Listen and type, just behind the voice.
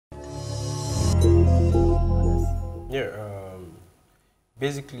Yeah,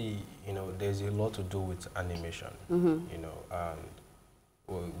 basically, you know, there's a lot to do with animation, you know,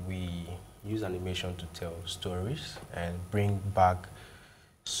 and we use animation to tell stories and bring back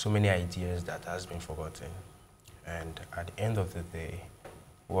so many ideas that has been forgotten. And at the end of the day,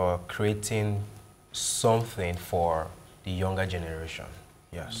 we're creating something for the younger generation.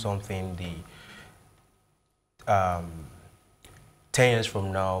 Yeah, something 10 years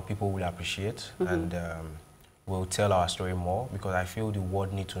from now, people will appreciate and we'll tell our story more, because I feel the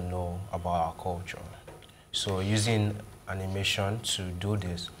world needs to know about our culture. So using animation to do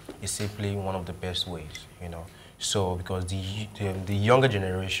this is simply one of the best ways, you know. So because the younger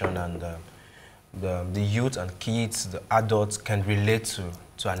generation and the youth and kids, the adults can relate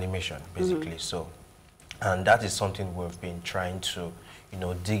to animation, basically. So, and that is something we've been trying to, you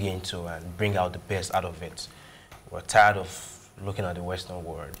know, dig into and bring out the best out of it. We're tired of looking at the Western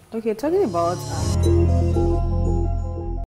world. Okay, talking about